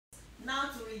now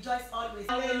to rejoice always.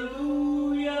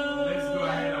 Hallelujah. Let's go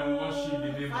ahead and worship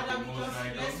the name Father, of we the Most High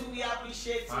just bless God. you, we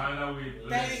appreciate you. Father, we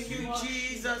bless Thank you. you,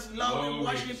 Jesus. Lord, we we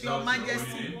worship exalt your your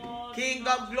majesty. holy King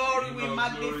of glory, King we of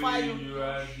magnify glory, you.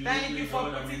 are the Thank only you for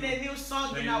God that putting we a new song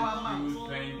in Thank our you, mouth.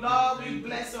 thank you, Lord, we thank you.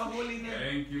 bless your holy name.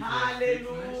 Thank you for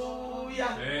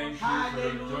Hallelujah. Thank you for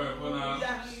your joy upon our Hallelujah.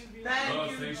 lives. Thank Lord,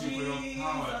 you, thank you for your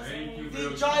power. Thank you Jesus. for The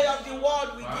your joy of the world,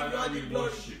 we give you Father, all the we glory.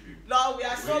 worship you. Lord, we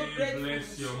are so We grateful.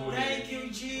 bless your holy Thank name. you,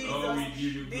 Jesus. Lord, we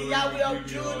give you The glory, Yahweh we of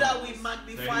give you Judah, honor. we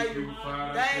magnify Thank you. you,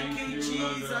 Father. Thank you, Lord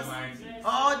God Jesus. Almighty.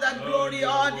 All the Lord, glory, you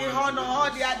are all the worthy to honor, be all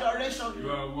the praised. adoration. You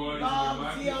are worthy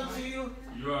Lord, to be be unto magnified. you.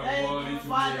 You are Thank worthy you, to be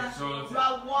Father. exalted. You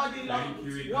are worthy, Lord. Thank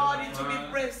you, Worthy to be Father.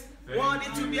 praised. Thank Worthy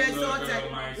to you, be Lord exalted. God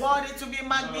Almighty. Worthy to be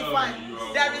magnified. Lord, you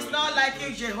are There is worthy. none like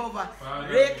you, Jehovah. Father,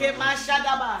 Reke we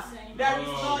Mashadaba. There is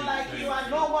Lord, none we like thank you, you.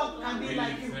 and no one can be We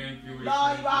like you. thank you, we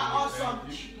Lord, thank you are you, we awesome.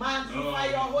 thank you. Magnify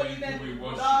Lord, your we holy thank you, name. we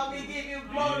worship Lord, we you. give you Be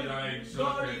glory. thou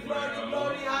exalted Glory, glory, forever,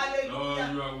 glory. Lord. Hallelujah.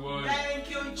 Lord, you are worthy. Thank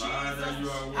you, Jesus. Father, you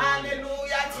are worthy.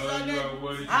 Hallelujah to your Lord, you are name.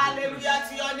 worthy to be Hallelujah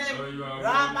to your Lord, name. you are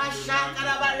Rama worthy to be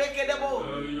Shakaraba magnified. Rekedebo.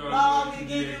 Lord, you are Lord, worthy we to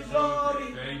be give you exalted. glory.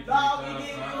 Thank you, Lord, we Father.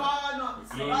 give you honor.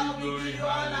 Glory, Lord, we glory, give you all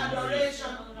hallelujah.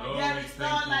 adoration. Lord, There we is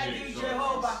thank none you, like we you, exalt you.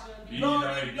 Jehovah. Be Glory,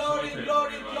 thou glory, exalted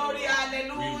glory, forever, glory. Lord. We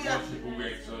Hallelujah. worship you, we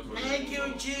exalt you. Thank you,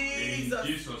 Lord. Jesus.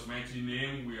 In Jesus' mighty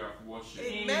name, we have worshipped.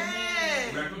 We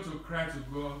Amen. are going to cry to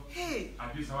God Hey,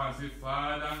 at this hour and say,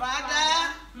 Father,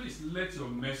 Father, please let your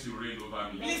mercy reign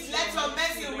over me. please let your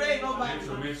mercy reign over Let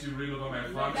your me. mercy reign over my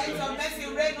family. Let your mercy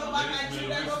reign over my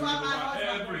children, over my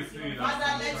husband. everything.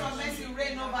 Father, let your mercy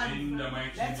reign over me. In the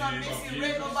mighty Let your name of mercy Jesus.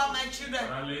 reign over my children.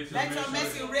 Father, Let your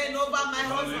mercy reign over my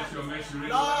Lord, let husband. your mercy reign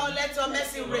Lord, let your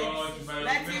mercy reign. Lord, by your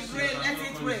Let it mercy, rain, I let will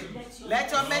it not rain. consume.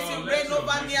 Let your mercy Lord, reign let your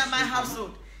over me mercy and my speak for me.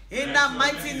 household. In Let the your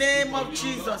mighty mercy name speak for of me,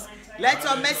 Jesus. Lord. Let Father,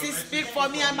 your let mercy your mercy speak speak for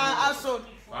me for and me, my Lord. household.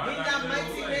 Father, In the let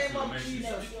mighty your name of mercy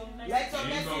Jesus. speak. Let your King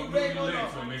mercy of reign, glory, O let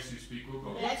your Lord. mercy speak, O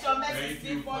God. Let your mercy Thank speak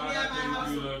you, for me Father. and my Thank you,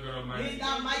 household. Lord God Almighty. In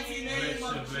the mighty name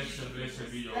of Blessed, Jesus.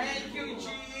 blessed be your Thank name, you, O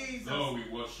Lord. Jesus. Lord, we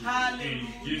worship you. Hallelujah.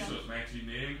 In Jesus' mighty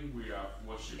name, we have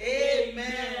worshipped.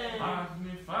 Amen.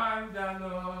 Magnify the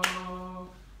Lord.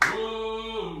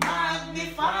 Oh,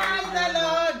 Magnify the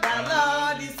Lord. The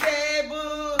Lord is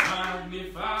able.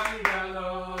 Magnify the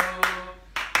Lord.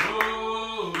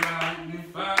 Oh,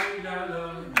 magnify the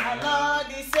Lord. The Lord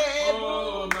is able.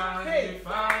 Oh,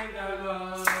 magnify the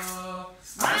Lord.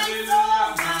 My soul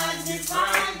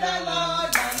magnify the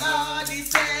Lord. The Lord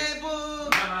is able.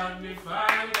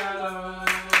 Magnify the Lord.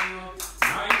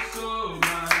 My soul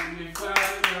magnify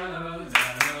the Lord. The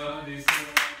Lord is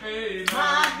able. Hey,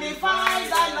 Magnify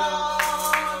the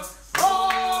Lord.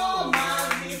 Oh,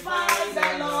 magnify the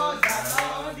Lord. The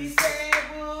Lord is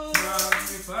able.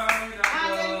 magnify the Lord.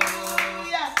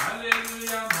 Hallelujah.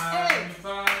 Hallelujah.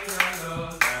 Magnify the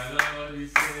Lord. The Lord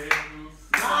is able.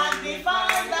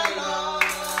 Magnify the Lord.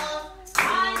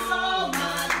 My soul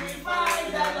magnify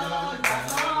the Lord. The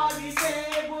Lord is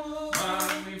able.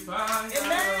 Magnify the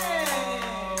Amen.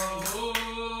 Lord.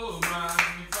 Oh,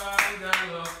 magnify the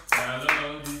Lord. The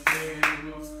Lord is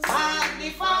able.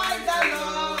 Magnify the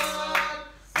Lord.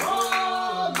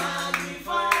 Oh,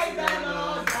 magnify the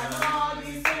Lord. The Lord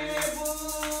is able.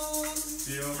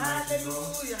 The Almighty God,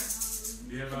 Hallelujah.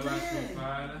 the everlasting Amen.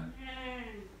 Father,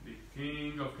 the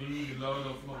King of kings, the Lord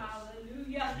of lords,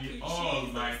 Hallelujah. the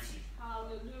Almighty,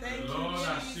 Thank the you, Lord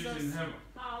that sits Jesus. in heaven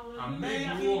and made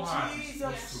Thank the you, whole heart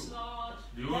Jesus. his soul.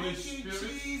 The Holy Thank you,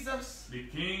 Spirit, Jesus. the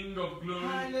King of glory, the I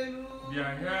Hallelujah.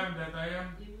 am that I am,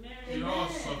 the Amen.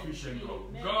 all-sufficient God,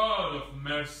 God of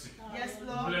mercy. Yes,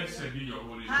 Lord. Blessed be your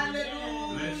holy name.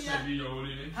 Hallelujah. Blessed be your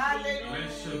holy name. Hallelujah.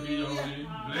 Blessed be your holy name.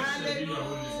 Blessed be your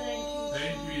holy name.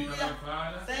 Thank you, eternal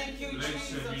Father. Thank you, Blessed be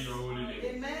Jesus. your holy name.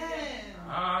 Amen.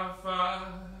 Alpha,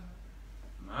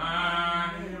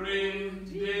 my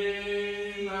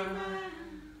Redeemer,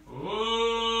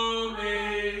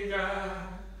 Omega,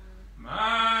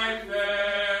 my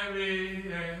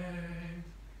very end.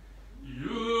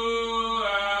 You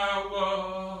are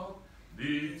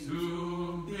worthy to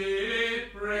be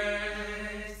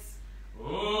praised.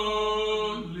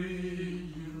 Only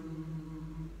you.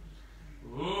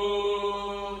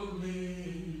 Only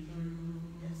you.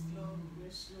 Yes, Lord.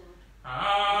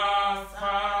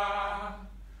 Alpha,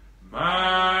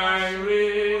 my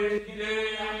Redeemer,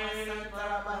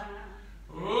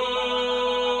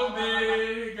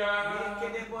 Omega,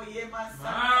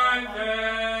 my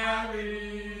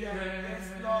very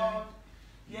Yes, end. Lord.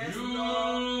 Yes, You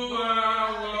Lord.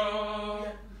 are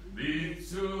worthy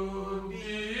to be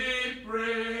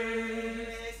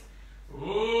praised.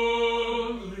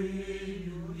 Only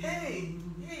you. Hey,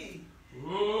 hey.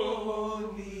 Only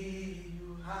Only you.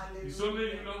 It's only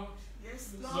you, Lord.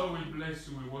 Yes, So Lord. we bless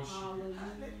you, we worship you. Hallelujah.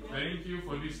 Thank you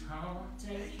for this hour.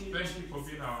 Thank you. Thank you for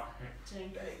being our help.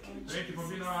 Thank you. Thank you for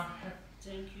being our help.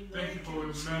 Thank you. Thank you for your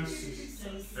mercy.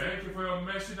 Thank you for your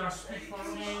mercy that speaks for us.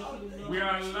 Thank you. We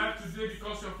are alive today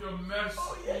because of your mercy.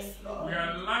 Oh, yes, Lord. We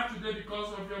are alive today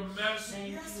because of your mercy.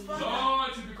 Thank Yes, you. Father. Lord,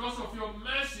 it is because of your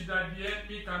mercy that the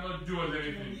enemy cannot do us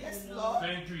anything. Yes, Lord.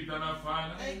 Thank you, eternal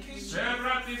Father. Thank you, Jesus.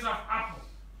 Several things have happened,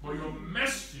 but your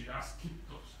mercy has kept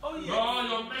us. Oh, yes. Lord,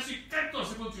 your mercy kept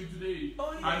us even to today.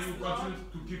 Oh, yes, and you Lord. continue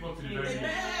to keep us to the very end.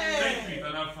 Amen. Thank you,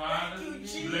 eternal Father. Thank you,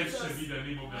 Jesus. Blessed be the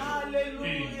name of the Lord.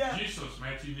 Hallelujah. In Jesus'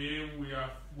 mighty name we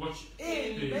are worshiped.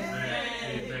 Amen.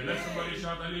 Amen. Let somebody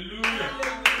shout hallelujah.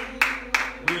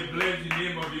 Hallelujah. We bless the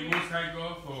name of the Most High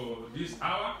God for this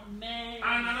hour. Amen.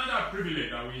 And another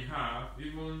privilege that we have,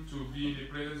 even to be in the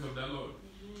presence of the Lord.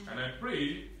 And I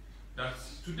pray that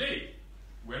today,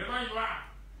 wherever you are,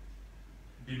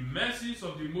 the mercies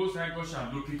of the Most High God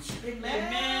shall locate you.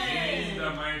 Amen. In the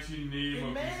mighty name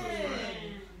of Jesus Christ.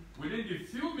 Amen. Within the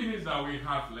few minutes that we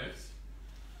have left,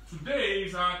 today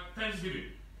is our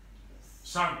Thanksgiving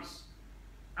service.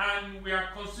 And we are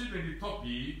considering the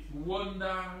topic,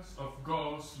 Wonders of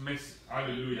God's Mercy.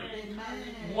 Hallelujah.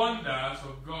 Amen. Wonders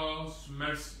of God's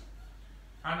mercy.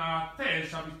 And our text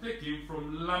shall be taken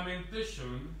from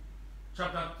Lamentations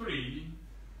chapter 3.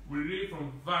 We read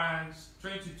from verse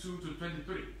 22 to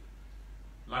 23.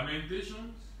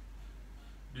 Lamentations,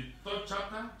 the 3rd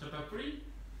chapter, chapter 3.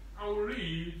 I will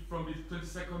read from the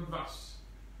 22nd verse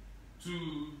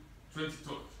to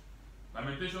 23rd.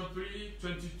 Lamentations 3,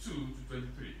 22 to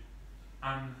 23.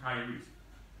 And I read.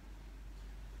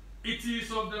 It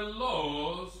is of the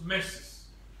Lord's mercies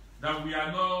that we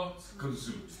are not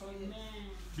consumed, Amen.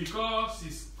 because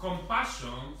his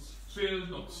compassions fail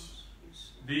not.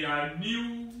 They are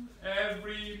new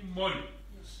every morning.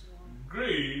 Yes, Lord.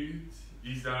 Great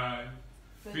is thy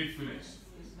faithfulness.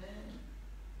 Amen.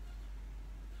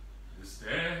 The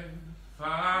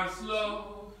steadfast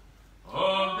love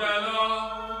of the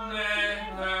Lord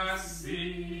never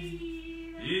ceases.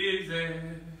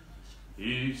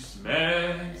 His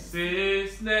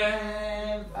mercies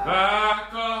never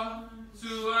come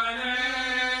to an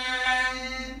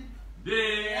end.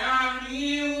 They are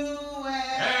new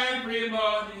every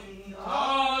morning,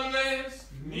 always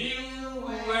new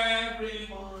every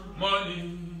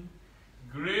morning.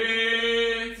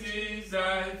 Great is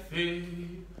thy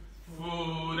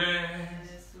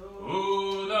faithfulness,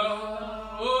 O Lord.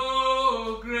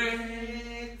 Oh,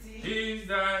 great is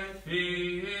thy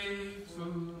faithfulness.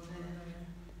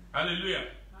 Hallelujah.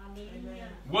 Hallelujah.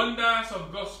 Wonders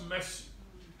of God's mercy.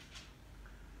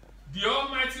 The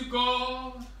Almighty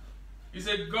God is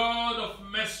a God of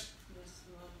mercy. Yes,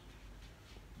 Lord.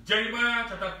 Jeremiah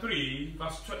chapter 3,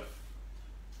 verse 12.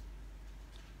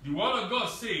 The word of God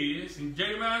says in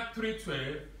Jeremiah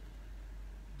 3:12,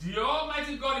 the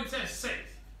Almighty God himself said,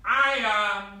 I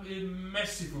am a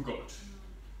merciful God.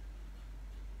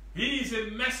 He is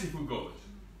a merciful God.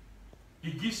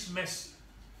 He gives mercy.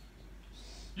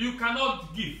 You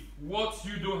cannot give what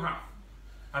you don't have.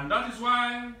 And that is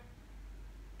why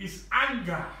his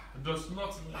anger does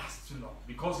not last too long,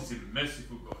 because he's a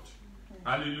merciful God.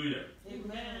 Hallelujah.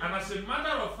 Amen. And as a matter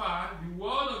of fact, the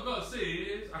word of God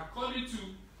says, according to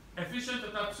Ephesians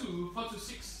chapter 2, 4 to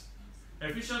 6,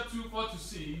 Ephesians 2, 4 to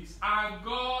 6, our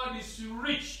God is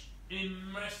rich in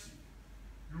mercy.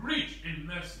 Rich in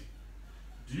mercy.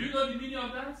 Do you know the meaning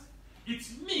of that? It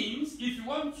means if you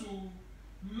want to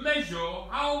measure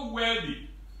how wealthy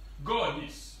God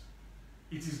is,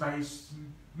 it is by his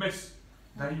mercy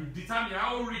that you determine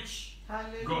how rich God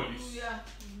is. Hallelujah.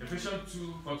 Ephesians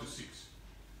 2, 4 to 6.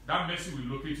 That mercy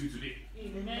will locate you today.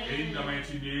 Amen. In the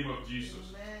mighty name of Jesus.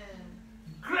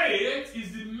 Amen. Great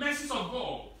is the mercies of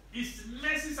God. His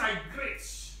mercies are great.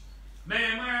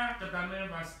 Nehemiah chapter 9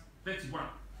 verse 31.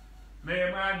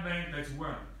 Nehemiah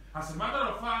 9:31. As a matter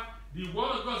of fact, the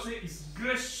word of God says is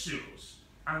gracious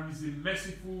and is a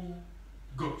merciful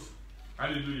God.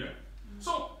 Hallelujah.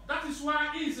 So that is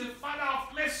why he is a father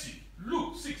of mercy.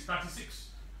 Luke 6:36.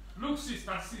 Luke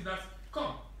 6:36. That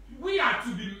come, we are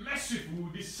to be merciful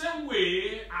the same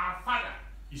way our Father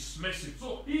is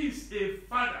merciful. So he is a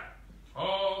father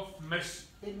of mercy.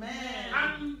 Amen.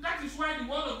 And that is why the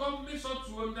word of God makes us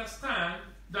to understand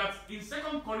that in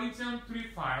 2 Corinthians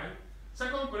 3:5,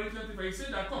 2 Corinthians 3:5, he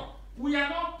said that come, we are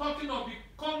not talking of the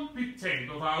competence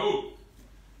of our own,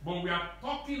 but we are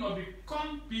talking of the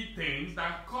competence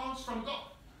that comes from God,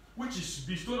 which is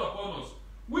bestowed upon us,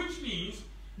 which means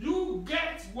you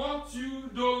get what you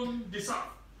don't deserve.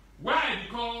 Why?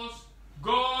 Because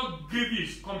God gave you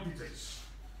his competence.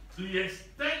 He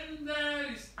extended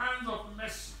his hands of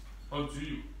mercy unto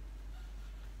you.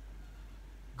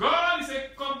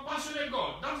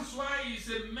 is why he's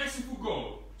a merciful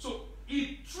God. So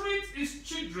he treats his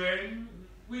children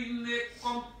in a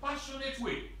compassionate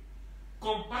way.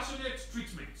 Compassionate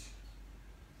treatment.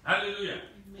 Hallelujah.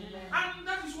 Amen. And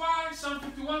that is why Psalm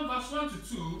 51 verse 1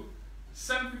 to 2,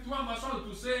 Psalm 51 verse 1 to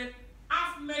 2 say,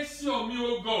 have mercy on me,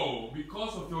 O God,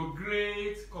 because of your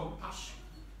great compassion.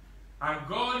 And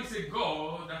God is a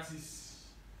God that is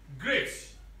great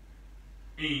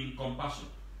in compassion.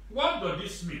 What does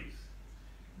this mean?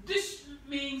 This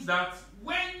means that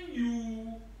when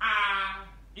you are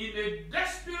in a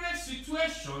desperate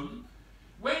situation,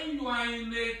 when you are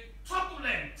in a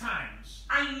turbulent times,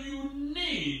 and you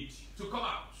need to come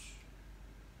out,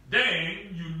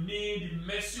 then you need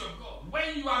the mercy of God.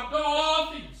 When you have done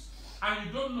all things, and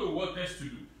you don't know what else to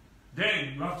do,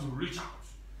 then you have to reach out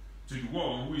to the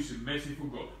one who is a merciful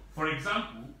God. For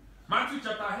example, Matthew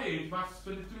chapter 8, verse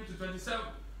 23 to 27.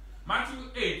 Matthew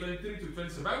 8, 23 to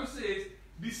 27. The Bible says,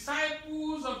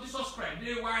 disciples of Jesus Christ,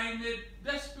 they were in a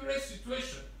desperate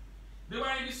situation. They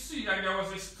were in the sea and there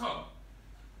was a storm.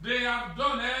 They have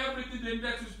done everything they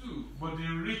needed to do, but they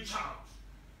reach out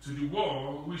to the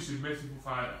one who is a merciful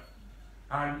Father,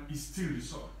 and is still the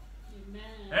Son. Amen.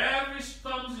 Every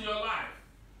storm in your life,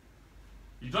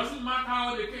 it doesn't matter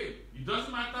how they came, it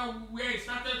doesn't matter where it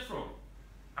started from.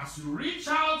 As you reach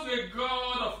out to a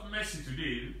God of mercy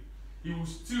today, He will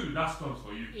still that storm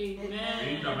for you. Amen.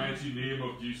 In the mighty name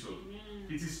of Jesus. Amen.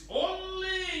 It is only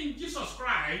in Jesus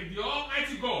Christ, the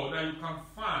Almighty God, that you can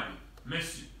find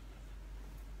mercy.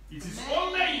 It is Amen.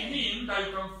 only in Him that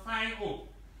you can find hope.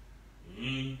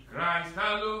 In Christ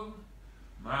alone,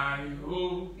 my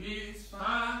hope is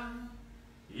found.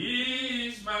 He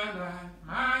is my life,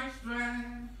 my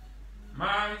strength,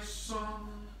 my song.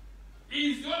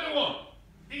 He is the only one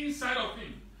inside of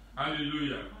Him.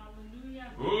 Hallelujah.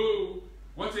 Hallelujah. Oh,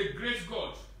 what a great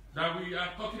God that we are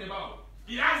talking about.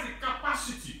 He has the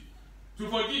capacity to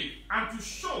forgive and to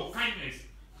show kindness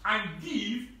and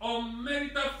give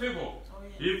unmerited favor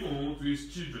even to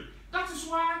His children. That is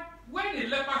why when a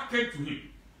leper came to Him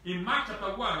in Mark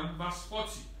chapter 1 verse 40,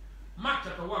 Mark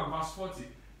chapter 1 verse 40,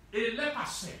 a leper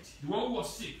said, the one who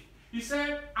was sick, he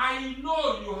said, I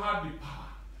know you have the power.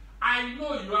 I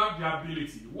know you have the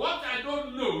ability. What I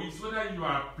don't know is whether you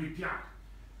are prepared,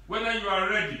 whether you are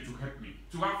ready to help me,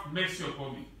 to have mercy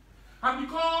upon me. And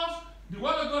because the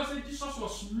word of God said Jesus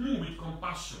was moved with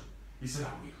compassion, He said,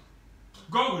 I will.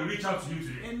 God will reach out to you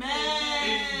today. Amen.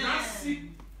 In that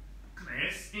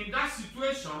sickness, in that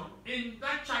situation, in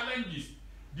that challenges,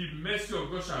 the mercy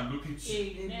of God shall locate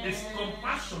you. Amen. His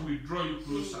compassion will draw you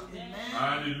closer. Amen.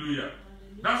 Hallelujah.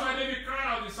 That's why David cried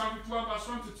out in Psalm 51 verse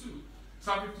 1 to 2.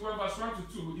 Psalm 51 verse 1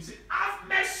 to 2. He said, have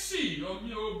mercy on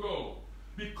me, O God,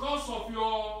 because of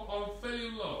your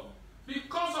unfailing love,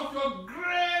 because of your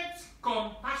great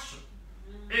compassion.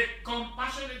 A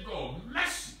compassionate God.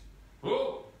 Mercy.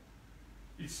 Oh,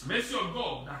 it's mercy of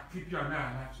God that keep you and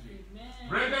I alive today. Amen.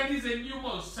 Brethren, it's a new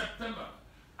month, September.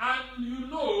 And you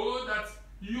know that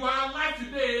you are alive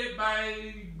today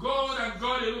by God and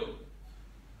God alone.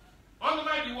 All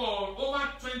over the world, over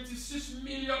 26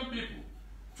 million people,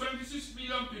 26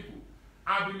 million people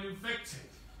have been infected,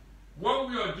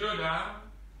 one way or the other,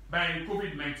 by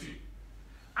COVID-19.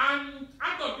 And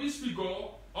out of this figure,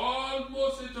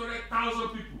 almost 800,000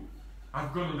 people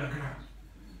have gone underground.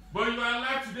 But you are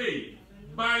alive today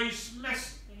by His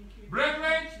mercy. Thank you.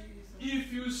 Brethren,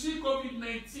 if you see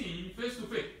COVID-19 face to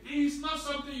face, it is not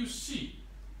something you see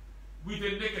with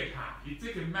a naked eye. It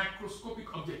takes a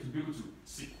microscopic object to be able to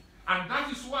see. And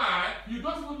that is why you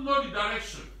don't even know the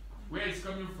direction where it's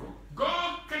coming from.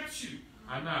 God kept you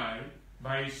and I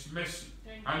by His mercy.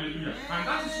 Thank Hallelujah. you. And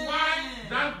that is why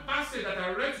that passage that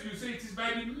I read to you say it is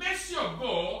by the mercy of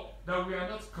God that we are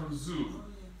not consumed.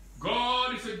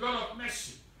 God is a God of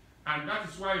mercy. And that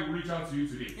is why we reach out to you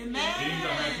today. Amen. In the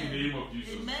mighty name of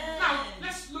Jesus. Amen. Now,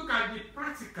 let's look at the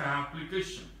practical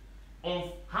application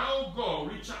of how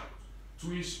God reaches out to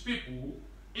His people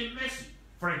in mercy.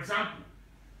 For example,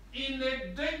 in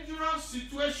a dangerous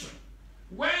situation,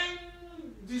 when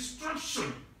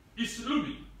destruction is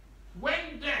looming,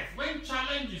 when death, when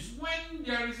challenges, when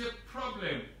there is a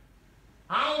problem,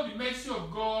 how the mercy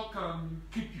of God can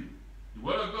keep you. The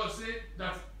word of God says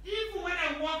that even when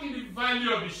I walk in the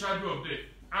valley of the shadow of death,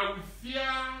 I will fear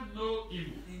no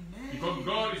evil. Amen. Because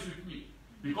God is with me.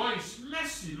 Because His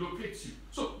mercy locates you.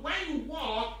 So when you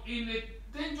walk in a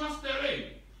dangerous terrain,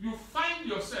 you find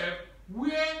yourself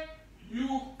where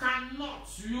you cannot,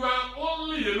 you are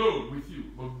only alone with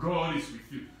you, but God is with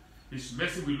you. His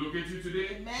mercy will locate you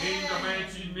today. Amen. In the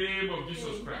mighty name of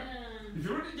Jesus Christ. Amen. If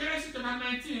you read Genesis chapter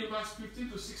 19, verse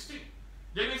 15 to 16,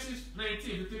 Genesis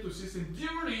 19, 15 to 16,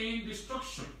 during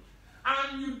destruction,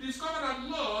 And you discover that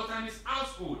Lot and his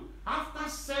household, after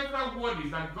several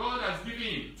warnings that God has given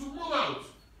him to move out,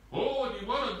 oh, the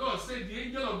word of God said the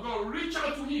angel of God reached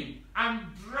out to him and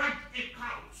dragged a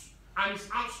couch and his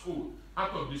household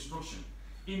out of destruction.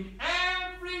 In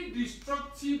every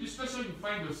destructive situation you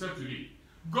find yourself today,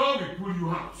 God will pull you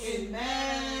out.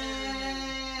 Amen.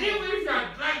 Even if you are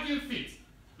dragging feet,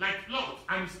 like Lot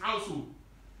and his household,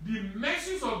 the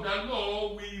mercies of the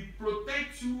Lord will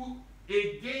protect you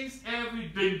against every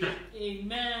danger.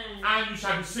 Amen. And you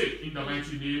shall be saved in the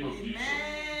mighty name of Jesus.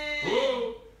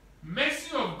 Oh,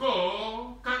 mercy of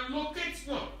God can locate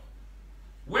one.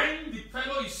 When the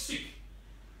fellow is sick,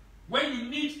 when you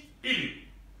need healing.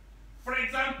 For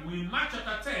example, in Mark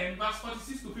chapter 10, verse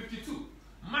 46 to 52.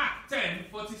 Mark 10,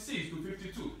 46 to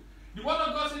 52. The word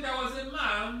of God said there was a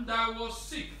man that was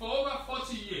sick for over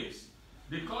 40 years.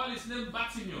 They call his name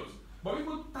Bartimaeus. But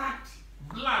people tagged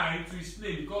blind to his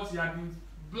name because he had been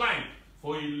blind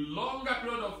for a longer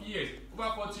period of years,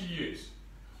 over 40 years.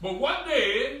 But one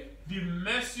day, the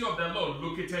mercy of the Lord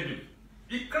located him.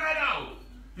 He cried out.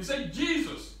 He said,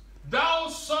 Jesus, thou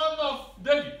son of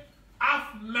David,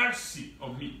 have mercy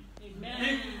on me.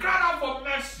 Amen. He cried out for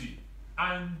mercy,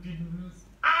 and the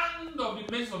hand of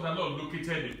the mercy of the Lord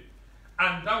located him.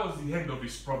 And that was the end of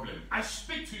his problem. I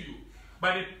speak to you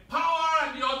by the power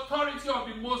and the authority of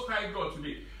the Most High God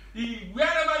today.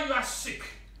 Wherever you are sick,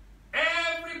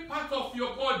 every part of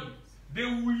your body, they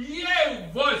will hear a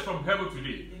voice from heaven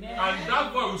today. Amen. And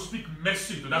that voice will speak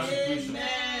mercy to that situation.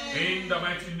 Amen. In the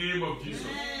mighty name of Jesus.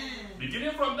 Amen.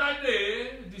 Beginning from that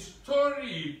day, the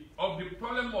story of the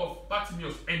problem of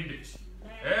Bartimaeus ended.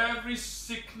 Every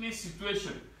sickness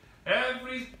situation,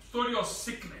 every story of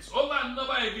sickness, over and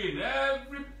over again,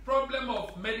 every problem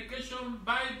of medication,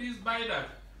 buy this, buy that.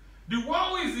 The one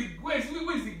who is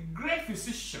the great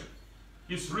physician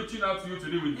is reaching out to you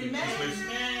today with the mercy.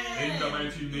 In the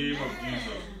mighty name of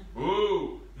Jesus.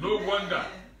 Oh, no wonder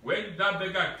when that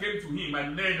beggar came to him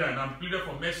and knelt and pleaded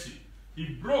for mercy, he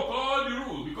broke all the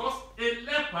rules because a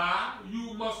leper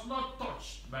you must not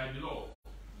touch by the law.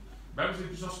 The Bible says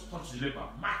Jesus touched the leper.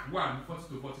 Mark 1, 40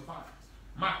 to 45.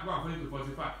 Mark 1, 40 to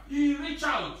 45. He reached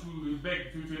out to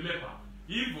a leper,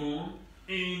 even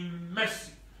in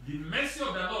mercy. The mercy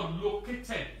of the Lord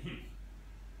located him.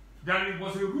 There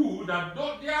was a rule that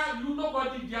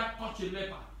nobody dare touch a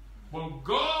leper. But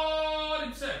God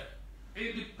himself,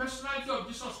 in the personality of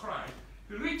Jesus Christ,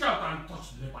 reached out and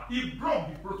touched the leper. He broke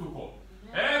the protocol.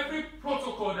 Every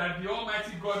protocol that the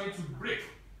Almighty God needs to break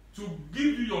to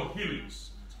give you your healings.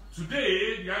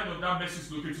 Today, the hand of that mercy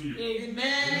is locating you.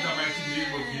 Amen. In the mighty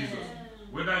name of Jesus.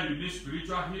 Whether you need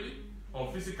spiritual healing,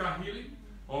 or physical healing,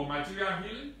 or material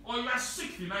healing, or you are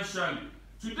sick financially,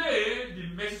 today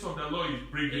the message of the Lord is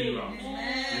bringing you out.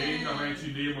 In the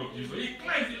mighty name of Jesus. He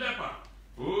cleansed the leper.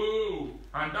 Oh,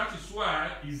 and that is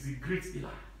why he's the great healer.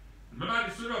 Remember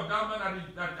the story of that man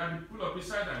at the pool of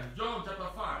Bethesda, John chapter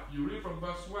 5. You read from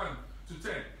verse 1 to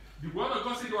 10. The word of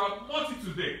God said there were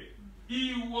multitudes there.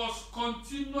 He was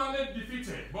continually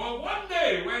defeated. But one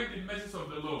day, when the message of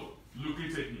the Lord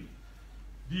located him,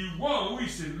 the one who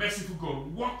is a merciful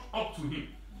God walked up to him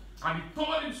and he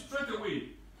told him straight away,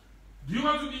 do you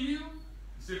want to be healed?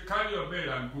 He said, carry your bed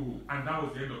and go. And that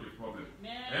was the end of the problem.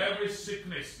 Every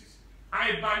sickness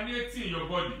hibernating in your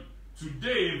body.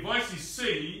 Today, a voice is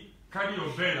saying, carry your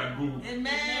bed and go.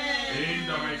 Amen. In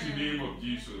the mighty name of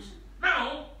Jesus.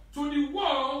 Now, to the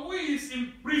one who is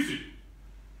in prison,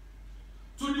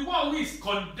 to the one who is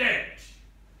condemned,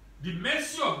 the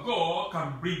mercy of God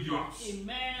can bring you out.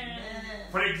 Amen.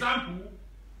 For example,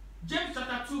 James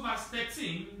chapter 2 verse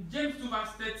 13, James 2 verse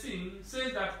 13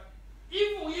 says that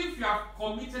even if you have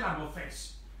committed an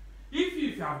offense, if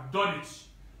you have done it,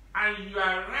 and you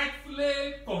are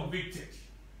rightfully convicted,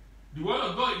 the word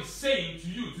of God is saying to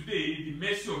you today, the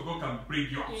mercy of God can bring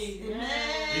you out.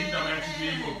 Amen. In the mighty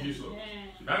name of Jesus. Amen.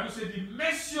 The Bible says the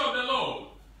mercy of the Lord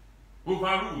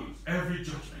overrules every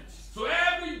judgment. So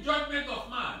every judgment of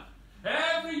man,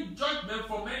 every judgment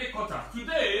from any quarters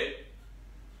today,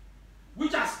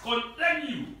 which has condemned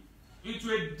you into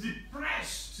a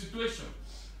depressed situation,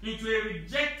 into a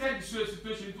rejected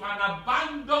situation, into an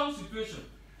abandoned situation,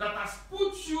 that has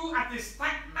put you at a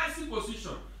stagnancy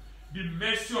position, the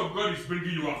mercy of God is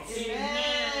bringing you out. Amen.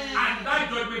 And that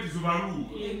judgment is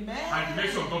overruled. Amen. And the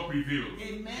mercy of God prevails.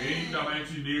 Amen. In the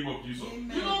mighty name of Jesus.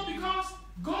 Amen. You know, because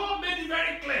God made it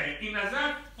very clear in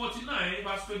Isaiah 49,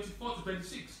 verse 24 to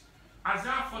 26.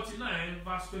 Isaiah 49,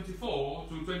 verse 24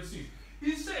 to 26.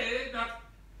 He said that,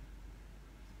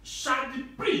 shall the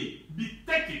prey be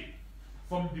taken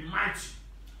from the mighty?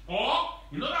 Or,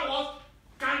 in other words,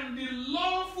 can the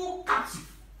lawful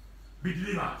captive be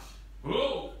delivered?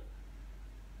 Oh,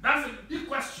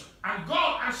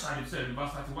 said in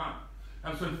verse 31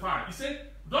 and 25. He said,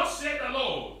 thus said the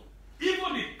Lord,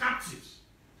 even the captives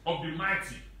of the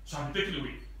mighty shall be taken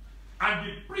away, and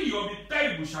the prey of the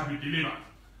terrible shall be delivered.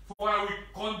 For I will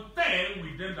contend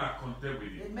with them that contend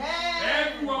with you. Amen.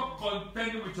 Everyone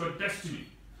contending with your destiny.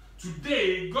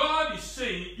 Today, God is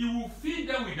saying He will feed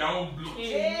them with their own blood.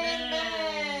 Amen.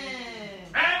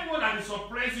 Everyone that is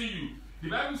oppressing you, the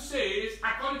Bible says,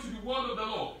 according to the word of the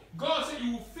Lord, God said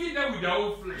He will feed them with their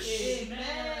own flesh.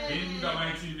 Amen. In the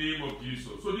mighty name of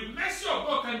Jesus. So the mercy of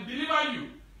God can deliver you,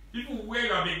 even where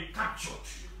you have been captured.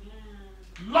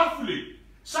 Lawfully,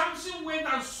 Samson went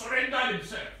and surrendered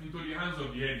himself into the hands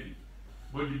of the enemy.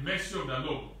 But the mercy of the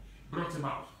Lord brought him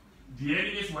out. The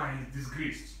enemies were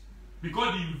disgraced.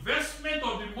 Because the investment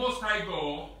of the Most High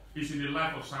God is in the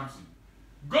life of Samson.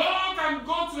 God can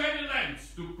go to any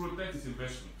length to protect his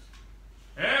investment.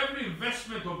 Every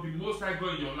investment of the Most High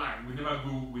God in your life will never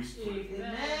go wasteful.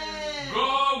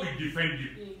 God will defend you.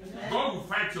 Amen. God will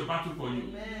fight your battle for you.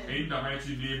 Amen. In the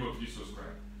mighty name of Jesus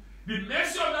Christ. The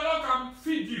mercy of the Lord can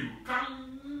feed you,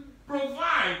 can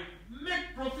provide,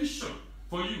 make provision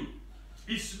for you.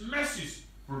 His mercies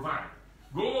provide.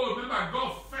 Go, remember,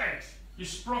 God fed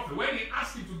his prophet when he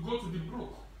asked him to go to the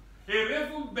brook. A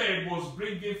raven bird was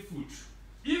bringing food.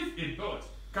 If a bird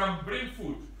can bring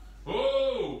food,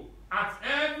 at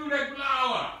every regular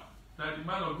hour that the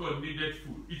man of God needed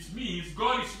food, it means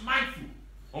God is mindful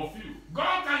of you.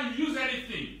 God can use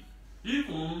anything,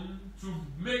 even to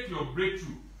make your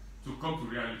breakthrough to come to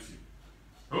reality.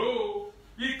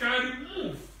 He can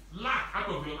remove lack out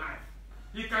of your life.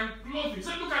 He can clothe you.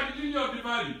 Say, look at the lily of the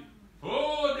valley.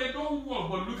 They don't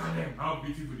walk, but look at them, how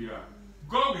beautiful they are.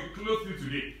 God will clothe you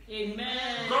today.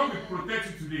 Amen. God will protect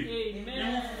you today. Amen. He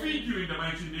will feed you in the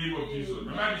mighty name of Jesus.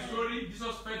 Remember the story?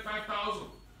 Jesus fed 5,000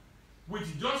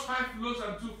 with just 5 loaves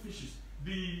and 2 fishes.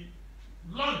 The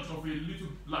lunch of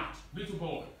a little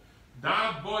boy.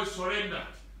 That boy surrendered,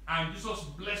 and Jesus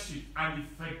blessed it, and he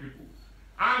fed people.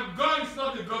 And God is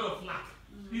not the God of lack.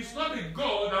 He's not a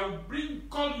God that will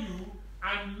call you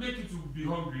and make you to be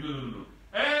hungry. No.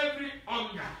 Every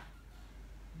hunger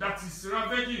that is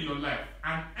ravaging in your life,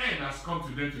 an end has come to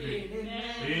them today.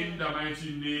 Amen. In the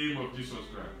mighty name of Jesus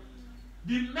Christ.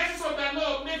 The mercy of the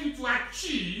Lord makes you to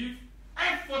achieve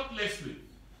effortlessly.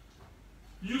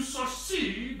 You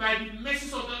succeed by the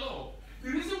mercies of the Lord.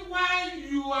 The reason why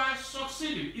you are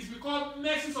succeeding is because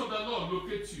mercies of the Lord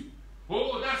locate you.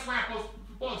 That's why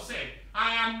Paul said,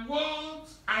 I am what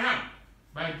I am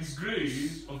by the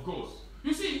grace of God.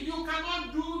 You see, you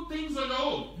cannot do things on your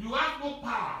own. You have no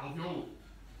power of your own.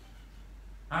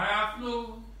 I have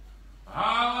no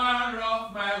power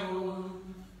of my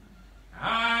own.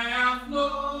 I have no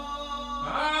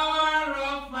power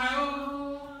of my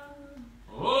own.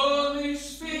 Holy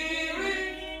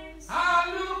Spirit,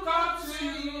 I look up to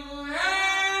you.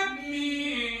 Help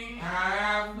me. I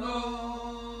have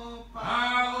no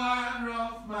power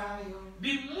of my own.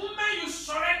 The moment you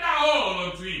surrender all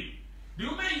unto Him, the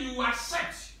moment you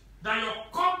accept that your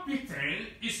competence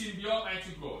is in the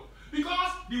Almighty God.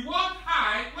 Because the word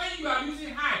high, when you are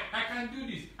using high, I can do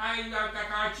this, I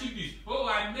can achieve this,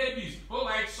 I made this,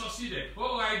 I succeeded,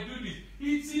 I do this.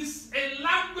 It is a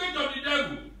language of the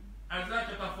devil. Isaiah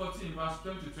chapter 14, verse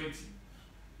 12 to 20.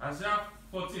 Isaiah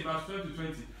 14, verse 12 to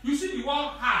 20. You see the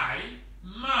word high,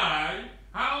 my,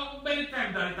 how many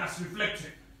times that it has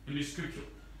reflected in the scripture.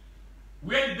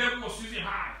 Where the devil was using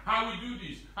high, how we do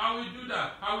this, how we do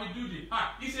that, how we do this.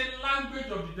 It's a language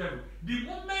of the devil. The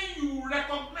moment you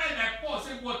recognize that Paul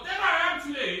said, whatever I am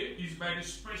today is by the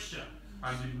special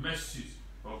and the mercies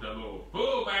of the Lord.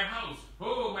 My house,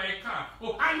 my car,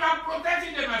 and you are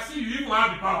protecting them. I see you even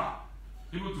have the power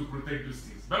even to protect those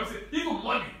things. Bible says, even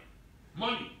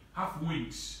money have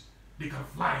wings. They can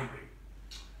fly away.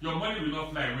 Your money will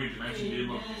not fly away in the mighty name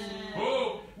of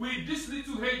Jesus. With this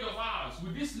little age of ours,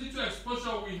 with this little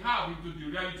exposure we have into the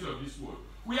reality of this world,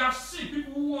 we have seen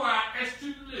people who are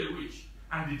extremely rich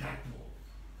and they die poor.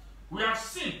 We have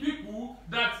seen people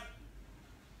that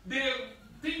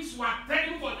things were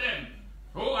terrible for them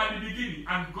at the beginning,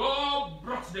 and God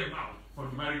brought them out from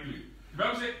the miracle. The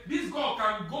Bible says this God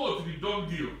can go to the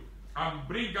dunghill and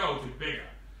bring out a beggar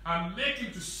and make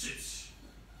him to sit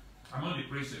among the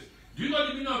princes. Do you know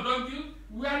the meaning of dunghill?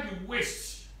 Where the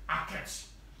waste are kept,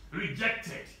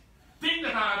 rejected, things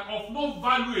that are of no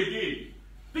value again,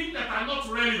 things that are not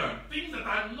relevant, things that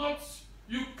are not,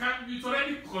 it's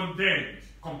already condemned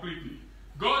completely.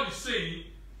 God is saying,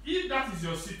 if that is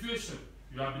your situation,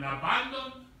 you have been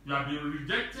abandoned, you have been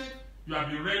rejected, you have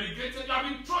been relegated, you have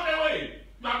been thrown away,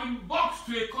 you have been boxed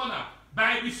to a corner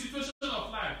by the situation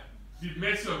of life. The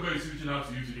mercy of God is reaching out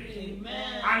to you today.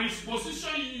 Amen. And He's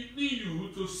positioning you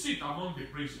to sit among the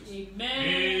princes. Amen.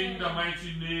 In the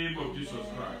mighty name of Jesus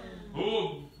Christ.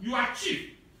 Oh, you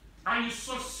achieve and you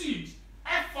succeed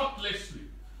effortlessly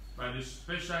by the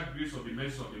special grace of the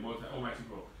mercy of the Almighty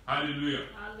God. Hallelujah.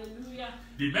 Hallelujah.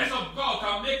 The mercy of God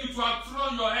can make you to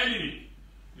outrun your enemy.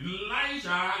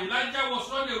 Elijah was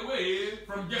run away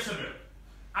from Jezebel.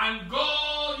 And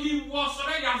God, he was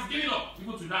already has given up,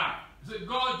 even to die. He said,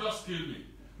 God just killed me.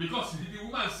 Because the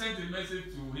woman sent a message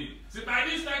to him. Say, by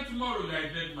this time tomorrow, you are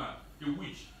a dead man. A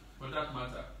witch, for that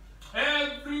matter.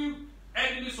 Every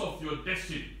enemies of your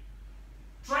destiny,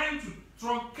 trying to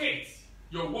truncate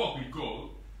your walk with God,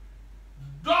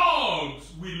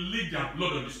 dogs will lick their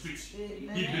blood on the streets.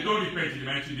 Amen. If they don't repent in the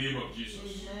mighty name of Jesus.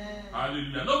 Amen.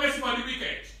 Hallelujah. No mercy for the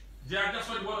wicked. That's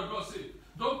what the word of God says.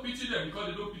 Don't pity them because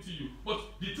they don't pity you. But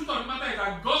the truth of the matter is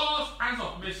that God's hands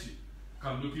of mercy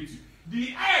can locate you. The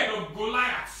head of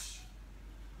Goliath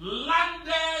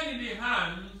landed in the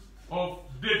hands of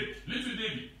David, little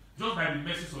David, just by the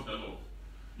mercies of the Lord.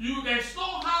 There's no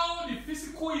how the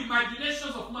physical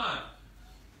imaginations of man,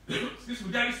 excuse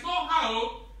me, there is no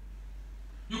how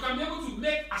you can be able to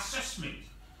make assessment,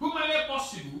 humanly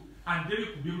possible, and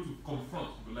David could be able to confront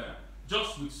Goliath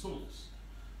just with stones.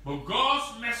 But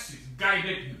God's mercy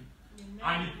guided him. Amen.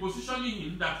 And he positioning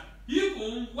him that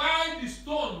even while the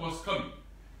stone was coming,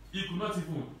 he could not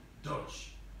even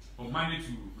dodge or manage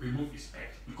to remove his head.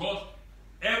 Because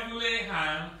heavenly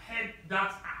hand had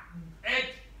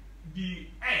the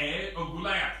head of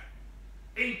Goliath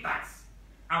intact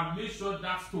and made sure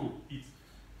that stone hit.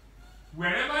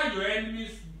 Wherever your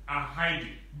enemies are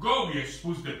hiding, God will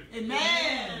expose them.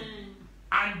 Amen.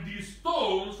 And the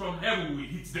stones from heaven will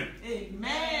hit them.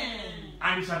 Amen.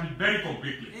 And it shall be very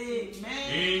completely.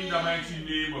 Amen. In the mighty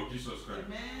name of Jesus Christ.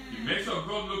 Amen. The mercy of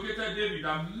God located David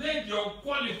and made the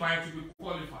unqualified to be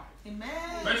qualified.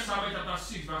 Amen. 1 Samuel chapter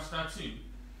 6 verse 13.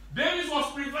 David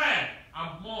was preferred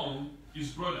among his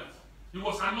brothers. He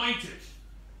was anointed.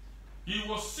 He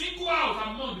was singled out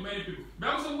among the many people.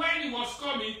 Because when he was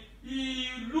coming, he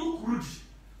looked rude.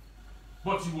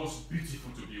 But he was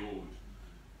beautiful to behold.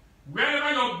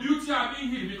 Wherever your beauty are being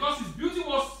hidden, because his beauty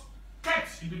was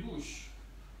kept in the bush,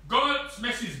 God's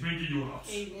mercy is bringing you out.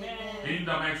 Amen. In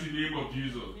the mighty name of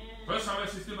Jesus. 1 Samuel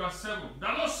 16 verse 7. The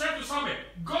Lord said to Samuel,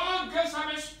 God gave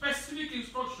Samuel specific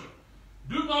instruction.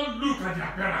 Do not look at the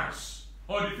appearance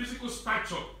or the physical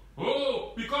stature.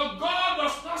 Oh, because God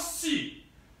does not see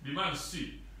the man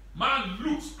see. Man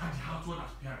looks at the outward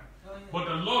appearance. Oh, yeah. But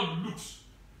the Lord looks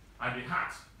at the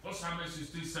heart. 1 Samuel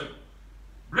 16 7.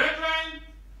 Brethren,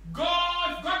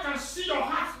 God can see your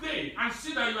heart today and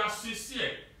see that you are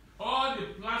sincere. All the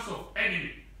plans of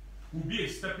enemy will be a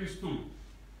stepping stone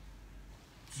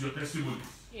to your testimony.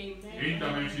 Amen. In the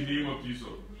mighty name of Jesus.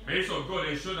 May of God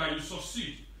ensure that you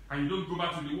succeed and you don't go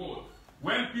back to the world.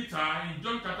 When Peter, in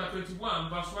John chapter 21,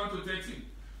 verse 1 to 13,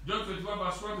 John 21,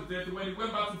 verse 1 to 13, when he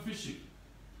went back to fishing,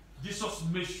 Jesus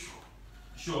made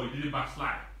sure he didn't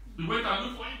backslide. He went and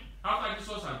looked for him. After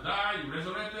Jesus had died, he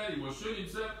resurrected, he was showing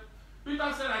himself.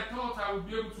 Peter said, I thought I would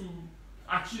be able to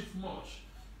achieve much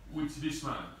with this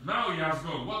man. Now he has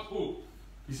gone. What hope?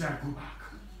 He said, I go back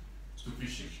to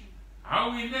fishing. I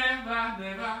will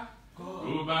never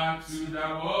go back to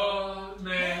the world.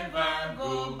 Never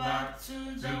go back to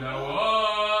the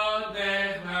world.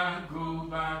 Never go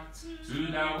back to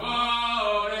the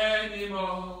world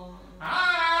anymore.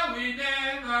 I will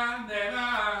never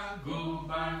go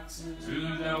back to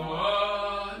the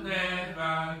world.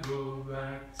 Never go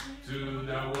back to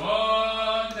the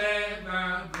world.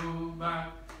 Never go back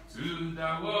to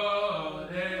the world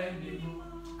anymore.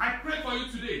 I pray for you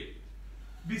today.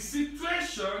 The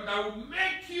situation that will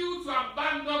make you to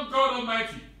abandon God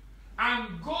Almighty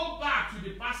and go back to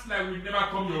the past life will never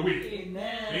come your way.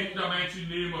 Amen. In the mighty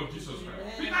name of Jesus Christ.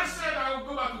 Amen. Peter said, I will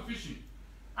go back to fishing.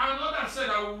 And another said,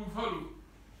 I will follow.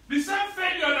 The same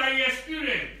failure that he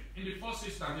experienced in the first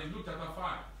instance in Luke chapter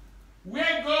 5,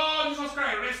 where God, Jesus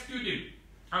Christ, rescued him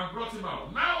and brought him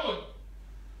out. Now,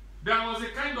 there was a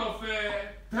kind of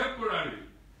temporary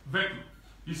vehicle.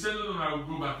 He said, no, I will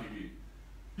go back again.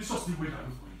 Jesus still waited for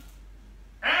him.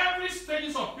 Every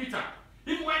stages of Peter,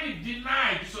 even when he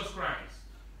denied Jesus Christ,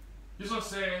 Jesus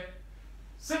said,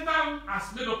 Satan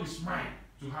has made up his mind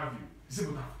to have you. He said,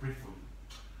 but I've prayed for you.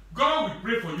 God will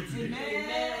pray for you today.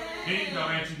 Amen. In the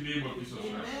mighty name of Jesus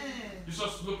Christ. Amen.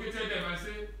 Jesus located them and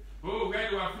said, oh, where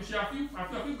do I fish? Have you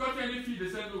got any food? They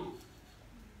said, no.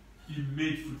 He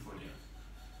made food for them.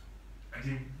 And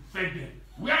he fed them.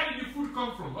 Where did the food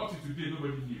come from? Up to today,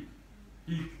 nobody knew.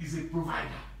 He is a provider.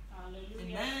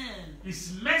 Hallelujah. Amen.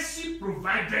 His mercy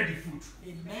provided the food.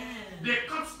 Amen. They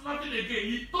cut nothing it again.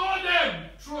 He told them,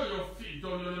 throw your feet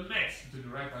on your necks to the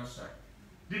right hand side.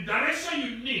 The direction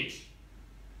you need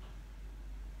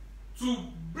to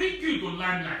bring you to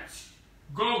limelight,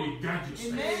 God will guide your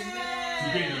steps.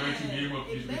 Today in the mighty name of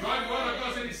Jesus. Because the word of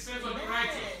God said the steps of the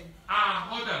righteous are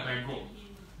ordered by God.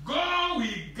 God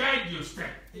will guide your step.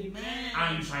 Amen.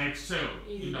 And you shall excel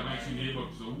in the mighty name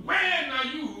of Jesus. When are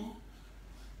you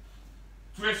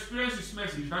to experience His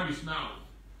mercy? The time is now.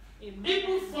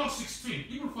 Hebrews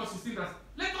 4:16 that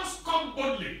let us come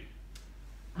boldly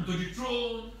unto the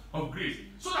throne of grace,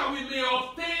 so that we may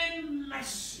obtain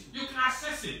mercy. You can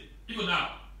access it even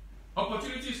now.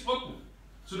 Opportunity is open,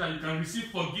 so that you can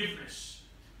receive forgiveness.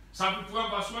 Psalm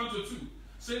 51 verse 1 to 2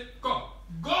 say, God,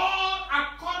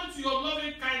 according to your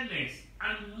loving kindness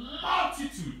and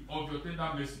multitude of your tender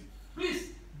mercy,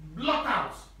 please blot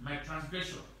out my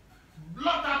transgression,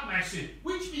 blot out my sin,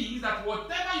 which means that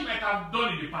whatever you might have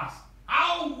done in the past,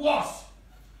 how worse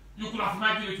you could have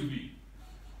imagined it to be,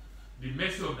 the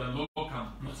mercy of the Lord can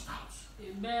blot it out.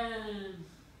 Amen.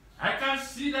 I can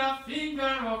see the finger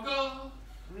of God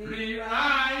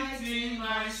rewriting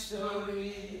my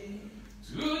story.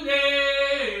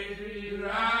 Today,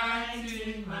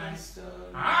 rewriting my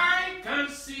story. I can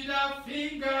see the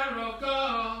finger of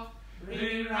God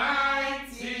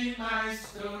rewriting my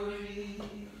story.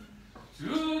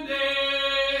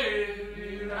 Today,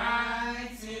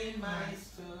 rewriting my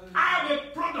story. I'm a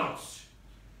product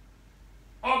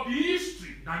of the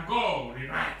history that God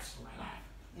rewrites for my life.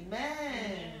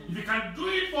 Amen. If you can do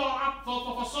it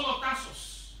for Saul of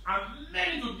Tarsus and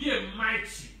made it to be a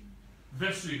mighty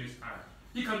vessel in his hand,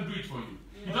 He can do it for you.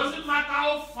 Yes. It doesn't matter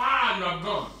how far you have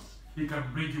gone, He can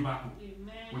bring you back home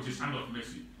with His hand of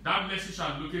mercy. That mercy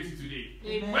shall locate you today.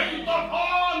 Amen. When you thought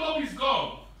all hope is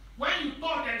gone, when you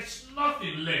thought there is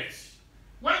nothing left,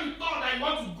 when you thought that you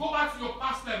want to go back to your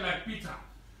past life like Peter,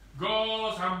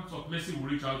 God's hands of mercy will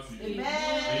reach out to you.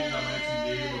 Amen. In the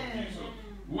mighty name of Jesus.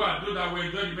 Who are those that will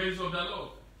enjoy the mercy of the Lord?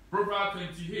 Proverbs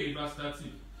 28 verse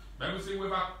 13. Bible says,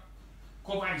 whoever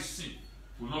covers his sin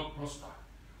will not prosper.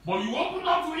 But you open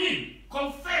up to Him,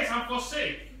 confess and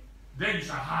forsake, then you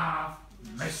shall have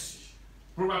mercy.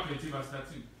 Proverbs 20 verse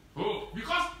 13. Oh,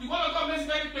 because the word of God makes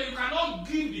very clear, you cannot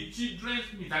give the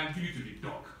children's meat and give it to the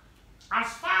dog.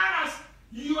 As far as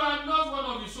you are not one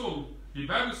of His own, the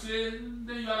Bible says,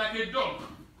 then you are like a dog.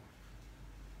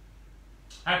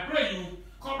 I pray you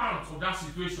come out of that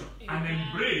situation and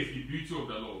embrace the beauty of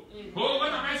the Lord. Oh,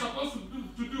 what am I supposed to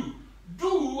do?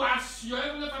 Do as your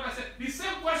Heavenly Father said. The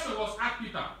same question was asked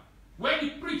Peter when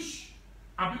he preached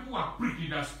and people were pricked in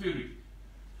their spirit.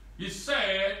 He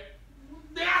said,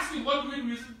 they asked him, what do we do?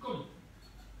 He said, come,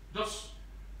 just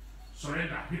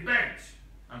surrender, repent,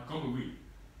 and come away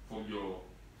from your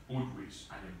old ways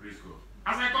and embrace God.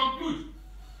 As I conclude,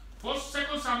 2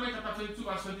 Samuel chapter 22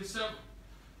 verse 27.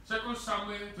 2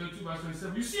 Samuel 22 verse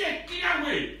 27. You see a clear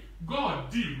way God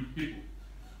deals with people.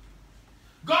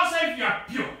 God said, if you are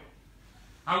pure,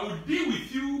 I will deal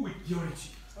with you with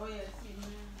purity. Oh yes.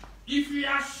 Amen. If you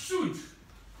are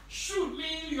should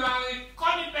mean you are a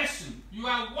cunning person, you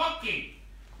are walking,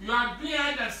 you are doing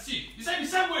hide and seek. He said the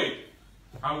same way,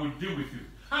 I will deal with you.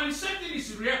 And the same thing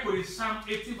is re-echoed in Psalm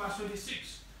 80 verse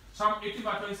 26. Psalm 80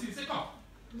 verse 26. He said, come,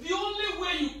 the only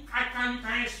way you can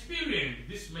experience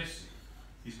this mercy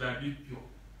is by being pure.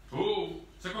 Oh,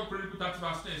 2 Chronicles 30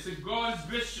 verse 10 says, God is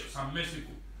gracious and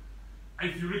merciful.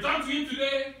 And if you return to Him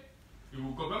today, He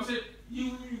will come. Bible says,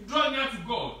 you draw near to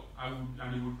God,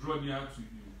 and He will draw near to you.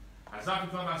 Isaiah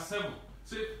 55 verse 7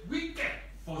 says, wicked,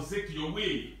 forsake your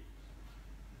way.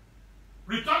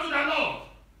 Return to the Lord,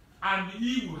 and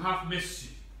He will have mercy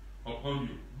upon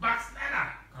you.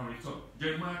 Backslider can return.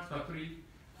 Jeremiah 3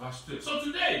 verse 12. So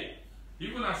today,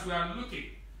 even as we are looking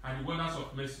at the wonders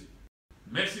of mercy,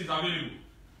 mercy is available.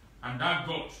 And that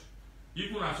God,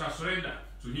 even as you surrender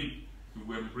to Him, He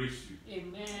will embrace you.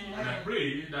 Amen. And I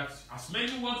pray that as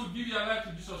many want to give their life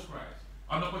to Jesus Christ,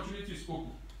 an opportunity is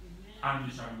open.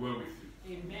 And it shall be well with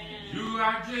you. Amen. You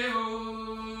are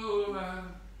Jehovah.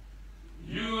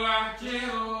 You are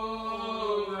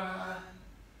Jehovah.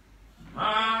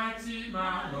 Mighty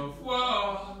man of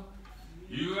war.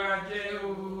 You are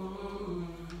Jehovah.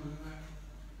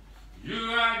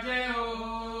 You are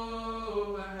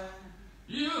Jehovah.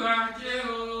 You are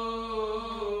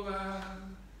Jehovah.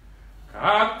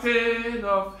 Captain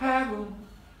of heaven.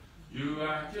 You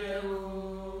are Jehovah.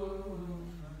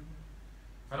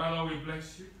 Father, Lord, we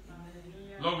bless you.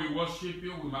 Lord, we worship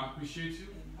you. We appreciate you.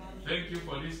 Thank you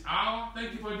for this hour.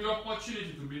 Thank you for the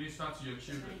opportunity to minister to your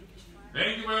children.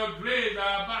 Thank you for your grace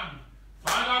that abound.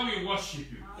 Father, we worship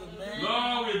you.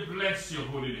 Lord, we bless your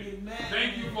holy name.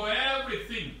 Thank you for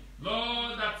everything,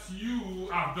 Lord, that you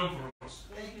have done for us.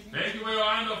 Thank you. Thank you for your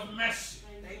hand of mercy.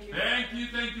 Thank you.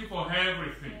 Thank you for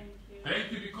everything.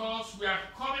 Thank you because we are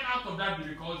coming out of that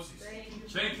difficulties.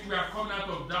 Thank you we are coming out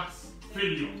of that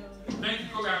failure. Thank you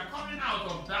because we are coming out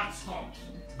of that storm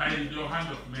by your hand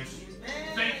of mercy.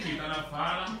 Thank you, Eternal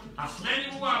Father. As many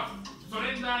who have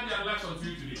surrendered their lives unto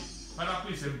you today, Father,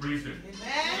 please embrace them.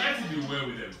 Let it be well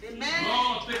with them.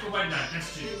 Lord, take over their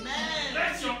destiny.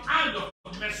 Let your hand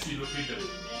of mercy locate them.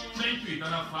 Thank you,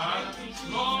 Eternal Father.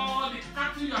 Lord, the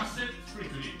captive you have set free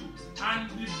today, and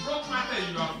the broken matter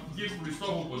you have given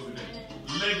restore hope unto them.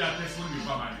 Let their testimony be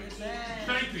permanent.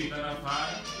 Thank you, Eternal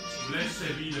Father.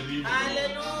 Blessed be the name of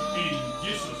God. In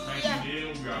Jesus' mighty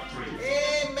name we are praying.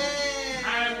 Amen.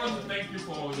 I want to thank you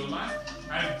for your life.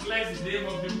 I bless the name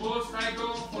of the Most High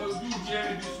God for you here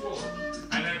in this world.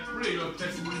 And I pray your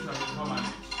testimony shall be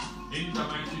permanent. In the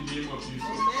mighty name of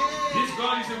Jesus. This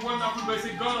God is a wonderful God. He's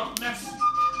a God of mercy.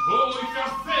 Oh, if you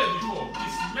have failed before,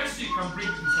 His mercy can bring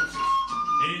you to success.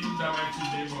 In the mighty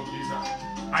name of Jesus.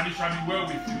 And it shall be well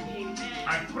with you.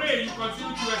 I pray you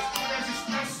continue to experience His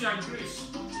mercy and grace.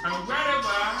 And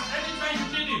wherever, anytime you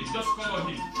need Him, just call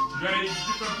on Him. You are a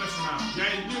different person now. You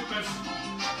are a new person.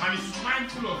 And He's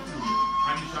mindful of you.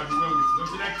 And it shall be well with you.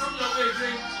 Until I come your way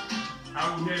again, I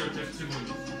will hear your testimony.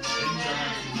 In the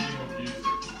mighty name of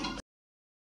Jesus.